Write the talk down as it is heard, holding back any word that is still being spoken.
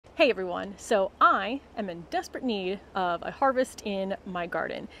Hey everyone, so I am in desperate need of a harvest in my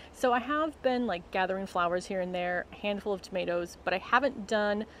garden. So I have been gathering flowers here and there, a handful of tomatoes, but I haven't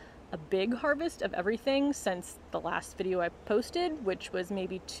done a big harvest of everything since the last video I posted, which was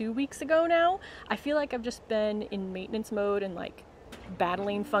maybe 2 weeks ago now. I feel like I've just been in maintenance mode and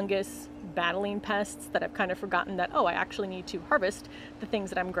battling fungus, battling pests, that I've kind of forgotten that, oh, I actually need to harvest the things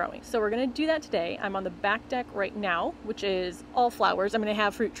that I'm growing. So we're gonna do that today. I'm on the back deck right now, which is all flowers. I'm gonna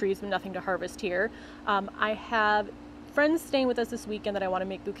have fruit trees, but nothing to harvest here. I have friends staying with us this weekend that I wanna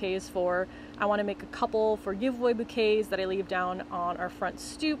make bouquets for. I wanna make a couple for giveaway bouquets that I leave down on our front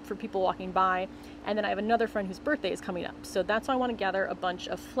stoop for people walking by. And then I have another friend whose birthday is coming up. So that's why I wanna gather a bunch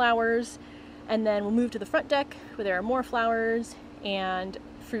of flowers. And then we'll move to the front deck where there are more flowers and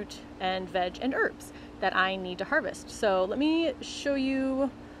fruit and veg and herbs that I need to harvest. So let me show you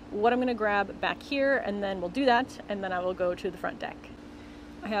what I'm gonna grab back here, and then we'll do that, and then I will go to the front deck.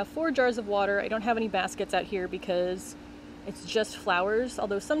 I have 4 jars of water. I don't have any baskets out here because it's just flowers,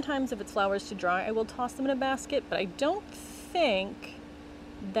 although sometimes if it's flowers to dry, I will toss them in a basket, but I don't think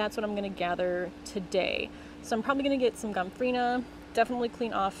that's what I'm gonna gather today. So I'm probably gonna get some gomphrena, definitely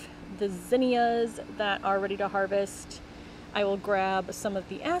clean off the zinnias that are ready to harvest. I will grab some of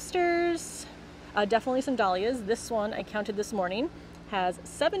the asters, definitely some dahlias. This one I counted this morning has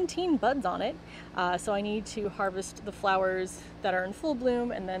 17 buds on it, so I need to harvest the flowers that are in full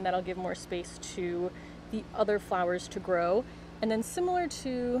bloom, and then that'll give more space to the other flowers to grow. And then similar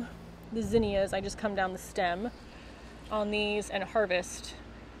to the zinnias, I just come down the stem on these and harvest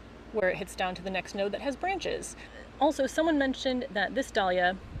where it hits down to the next node that has branches. Also, someone mentioned that this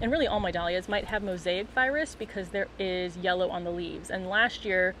dahlia, and really all my dahlias, might have mosaic virus because there is yellow on the leaves. And last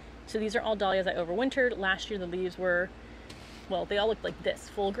year, so these are all dahlias I overwintered. Last year the leaves were, well, they all looked like this,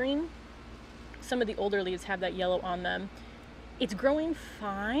 full green. Some of the older leaves have that yellow on them. It's growing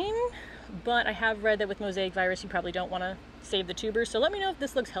fine, but I have read that with mosaic virus you probably don't want to save the tubers. So let me know if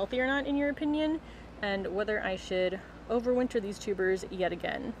this looks healthy or not in your opinion, and whether I should overwinter these tubers yet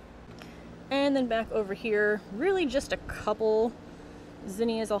again. And then back over here, really just a couple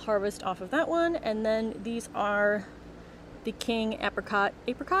zinnias I'll harvest off of that one. And then these are the king apricot?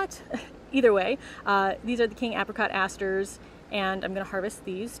 Either way, these are the king apricot asters, and I'm gonna harvest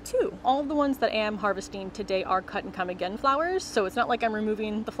these too. All of the ones that I am harvesting today are cut and come again flowers, so it's not like I'm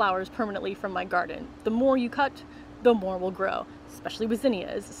removing the flowers permanently from my garden. The more you cut, the more will grow, especially with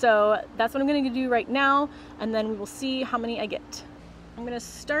zinnias. So that's what I'm gonna do right now, and then we will see how many I get. I'm gonna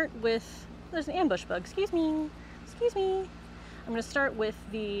start with, there's an ambush bug, excuse me. I'm gonna start with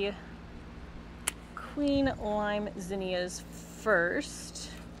the queen lime zinnias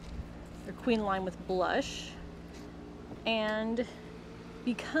first, or queen lime with blush. And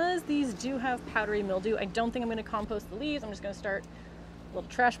because these do have powdery mildew, I don't think I'm gonna compost the leaves. I'm just gonna start a little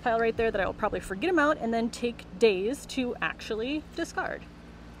trash pile right there that I will probably forget about and then take days to actually discard.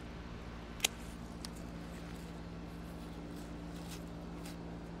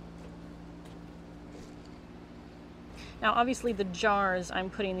 Now obviously the jars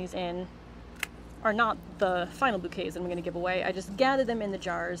I'm putting these in are not the final bouquets I'm going to give away. I just gather them in the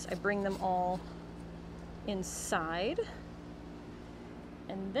jars, I bring them all inside,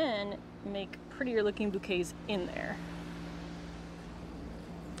 and then make prettier looking bouquets in there.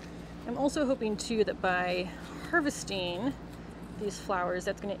 I'm also hoping too that by harvesting these flowers,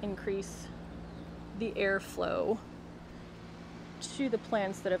 that's going to increase the airflow to the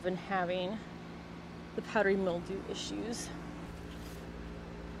plants that have been having the powdery mildew issues.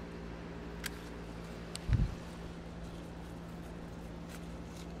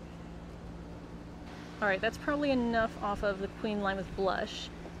 All right, that's probably enough off of the queen lime with blush.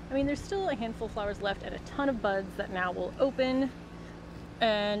 I mean, there's still a handful of flowers left and a ton of buds that now will open,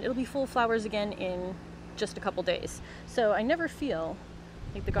 and it'll be full of flowers again in just a couple days. So I never feel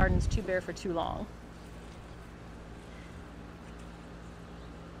like the garden's too bare for too long.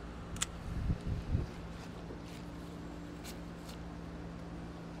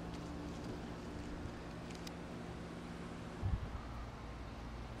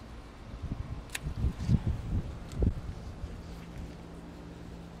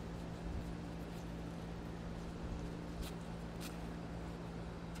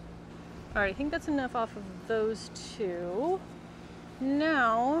 All right, I think that's enough off of those two.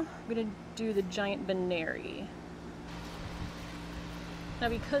 Now I'm gonna do the giant Benary. Now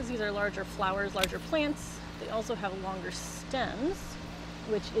because these are larger flowers, larger plants, they also have longer stems,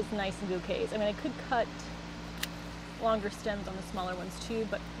 which is nice in bouquets. I mean, I could cut longer stems on the smaller ones too,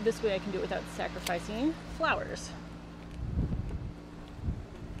 but this way I can do it without sacrificing flowers.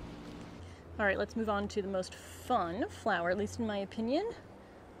 All right, let's move on to the most fun flower, at least in my opinion,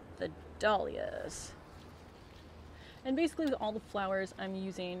 the dahlias. And basically with all the flowers I'm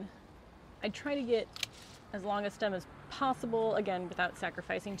using, I try to get as long a stem as possible, again, without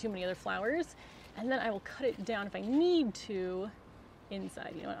sacrificing too many other flowers. And then I will cut it down if I need to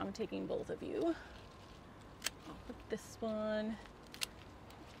inside. You know what, I'm taking both of you. I'll put this one,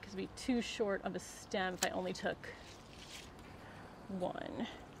 because it'd be too short of a stem if I only took one.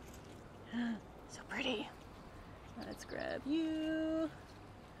 So pretty. Let's grab you.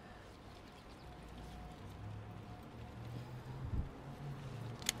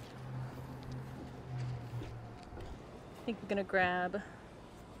 I think we're gonna grab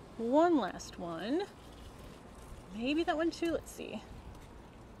one last one. Maybe that one too, let's see.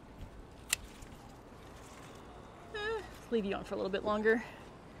 Let's leave you on for a little bit longer.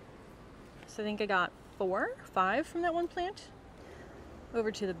 So I think I got 4, 5 from that one plant. Over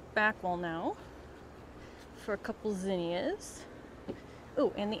to the back wall now for a couple zinnias.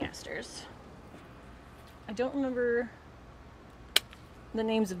 Oh, and the asters. I don't remember the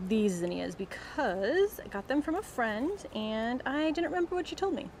names of these zinnias because I got them from a friend and I didn't remember what she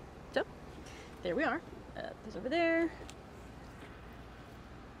told me. So there we are. Those over there.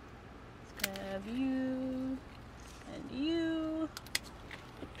 Let's grab you and you.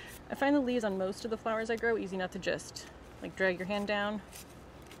 I find the leaves on most of the flowers I grow easy enough to just like drag your hand down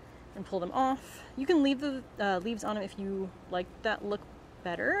and pull them off. You can leave the leaves on them if you like that look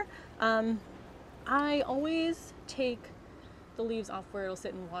better. I always take the leaves off where it'll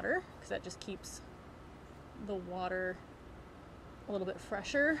sit in water because that just keeps the water a little bit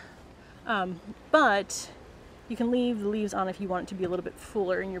fresher. But you can leave the leaves on if you want it to be a little bit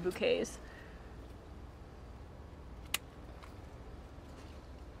fuller in your bouquets.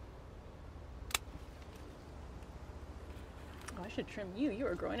 Oh, I should trim you. You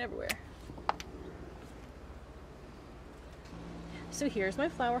are growing everywhere. So here's my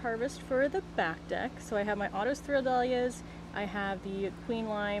flower harvest for the back deck. So I have my Autos Thrill Dahlias, I have the Queen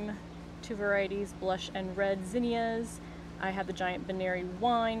Lime, 2 varieties, blush and red zinnias, I have the giant Benary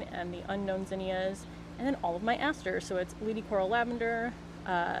Wine and the unknown zinnias, and then all of my asters. So it's Lady Coral Lavender,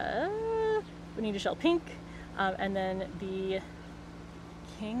 Bonita Shell Pink, and then the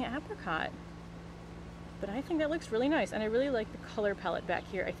King Apricot. But I think that looks really nice, and I really like the color palette back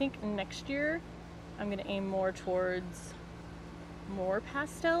here. I think next year I'm going to aim more towards more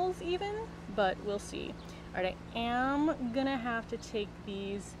pastels even, but we'll see. All right, I am gonna have to take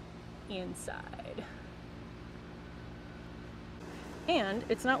these inside. And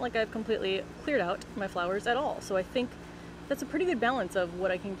it's not like I've completely cleared out my flowers at all, so I think that's a pretty good balance of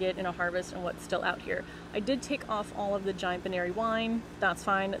what I can get in a harvest and what's still out here. I did take off all of the giant Benary Wine. That's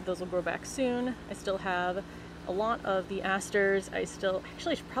fine, those will grow back soon. I still have a lot of the asters.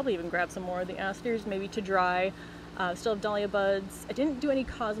 Actually I should probably even grab some more of the asters, maybe to dry. Still have dahlia buds. I didn't do any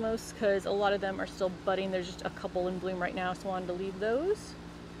cosmos because a lot of them are still budding. There's just a couple in bloom right now, so I wanted to leave those.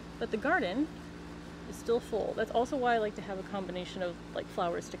 But the garden is still full. That's also why I like to have a combination of like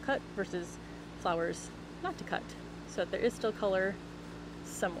flowers to cut versus flowers not to cut, so that there is still color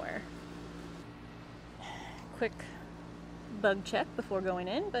somewhere. Quick bug check before going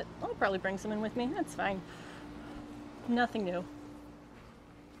in, but I'll probably bring some in with me. That's fine. Nothing new.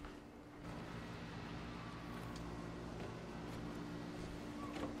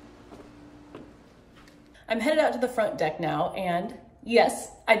 I'm headed out to the front deck now, and yes,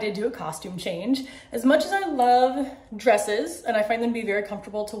 I did do a costume change. As much as I love dresses, and I find them to be very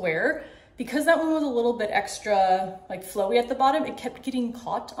comfortable to wear, because that one was a little bit extra like flowy at the bottom, it kept getting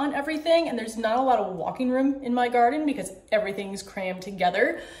caught on everything, and there's not a lot of walking room in my garden because everything's crammed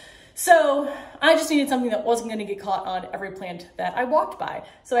together. So I just needed something that wasn't gonna get caught on every plant that I walked by.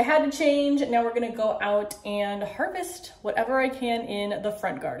 So I had to change. Now we're gonna go out and harvest whatever I can in the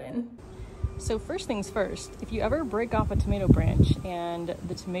front garden. So first things first, if you ever break off a tomato branch and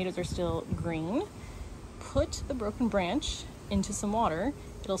the tomatoes are still green, put the broken branch into some water.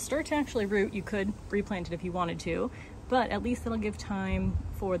 It'll start to actually root. You could replant it if you wanted to, but at least it'll give time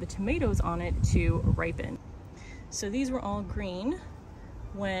for the tomatoes on it to ripen. So these were all green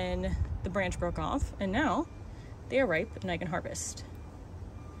when the branch broke off, and now they are ripe and I can harvest.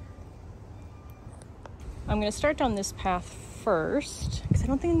 I'm gonna start down this path first, because I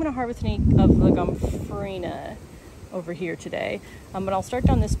don't think I'm going to harvest any of the Gomphrena over here today. But I'll start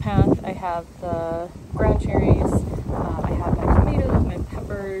down this path. I have the ground cherries, I have my tomatoes, my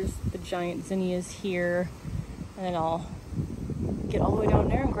peppers, the giant zinnias here, and then I'll get all the way down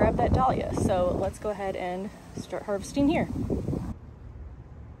there and grab that dahlia. So let's go ahead and start harvesting here.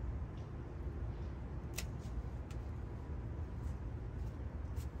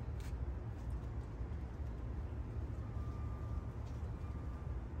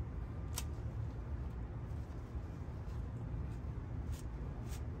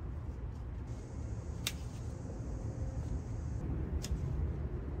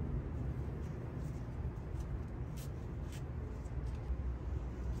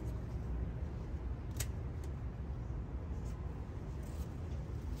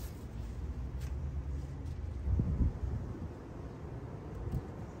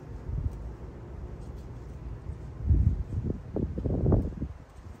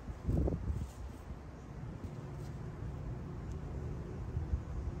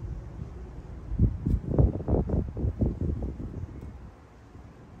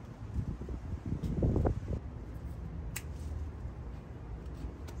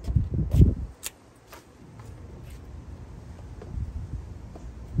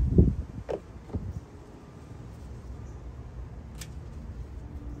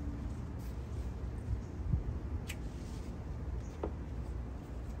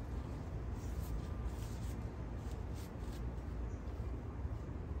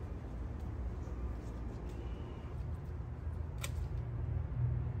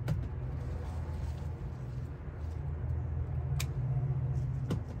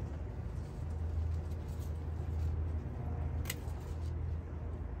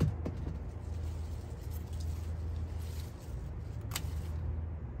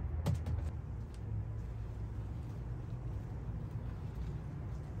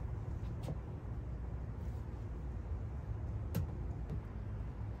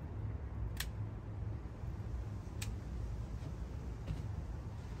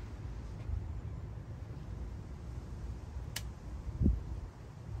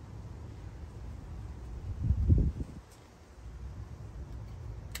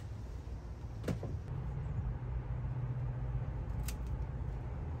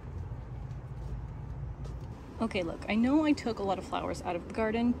 Okay, look, I know I took a lot of flowers out of the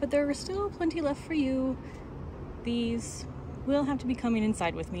garden, but there are still plenty left for you. These will have to be coming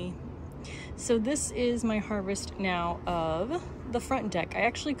inside with me. So this is my harvest now of the front deck. I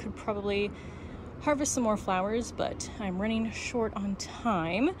actually could probably harvest some more flowers, but I'm running short on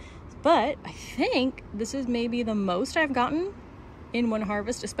time. But I think this is maybe the most I've gotten in one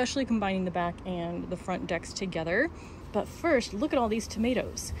harvest, especially combining the back and the front decks together. But first, look at all these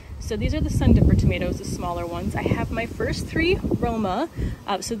tomatoes. So these are the Sun Dipper tomatoes, the smaller ones. I have my first 3 Roma.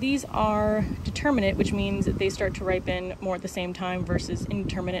 So these are determinate, which means that they start to ripen more at the same time versus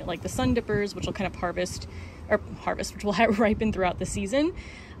indeterminate like the Sun Dippers, which will kind of which will ripen throughout the season.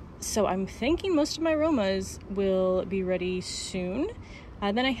 So I'm thinking most of my Romas will be ready soon.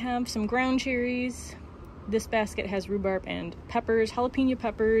 Then I have some ground cherries. This basket has rhubarb and peppers, jalapeno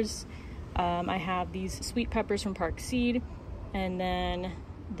peppers. I have these sweet peppers from Park Seed, and then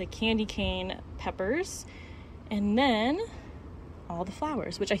the candy cane peppers, and then all the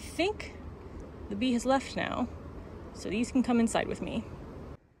flowers, which I think the bee has left now. So these can come inside with me.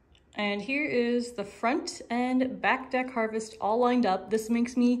 And here is the front and back deck harvest all lined up. This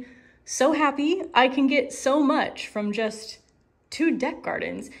makes me so happy. I can get so much from just 2 deck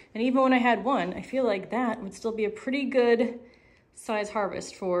gardens. And even when I had 1, I feel like that would still be a pretty good size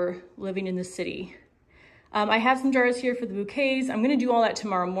harvest for living in the city. I have some jars here for the bouquets. I'm gonna do all that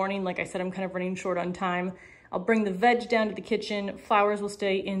tomorrow morning. Like I said, I'm kind of running short on time. I'll bring the veg down to the kitchen. Flowers will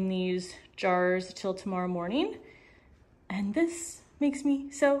stay in these jars till tomorrow morning. And this makes me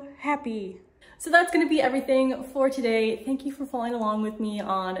so happy. So that's gonna be everything for today. Thank you for following along with me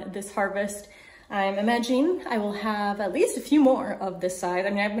on this harvest. I'm imagining I will have at least a few more of this size. I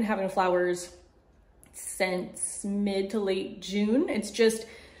mean, I've been having flowers since mid to late June. It's just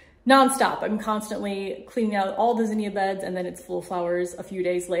nonstop. I'm constantly cleaning out all the zinnia beds, and then it's full of flowers a few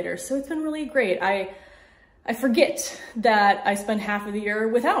days later. So it's been really great. I forget that I spend half of the year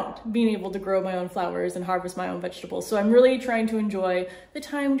without being able to grow my own flowers and harvest my own vegetables. So I'm really trying to enjoy the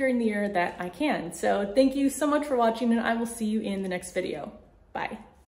time during the year that I can. So thank you so much for watching, and I will see you in the next video. Bye.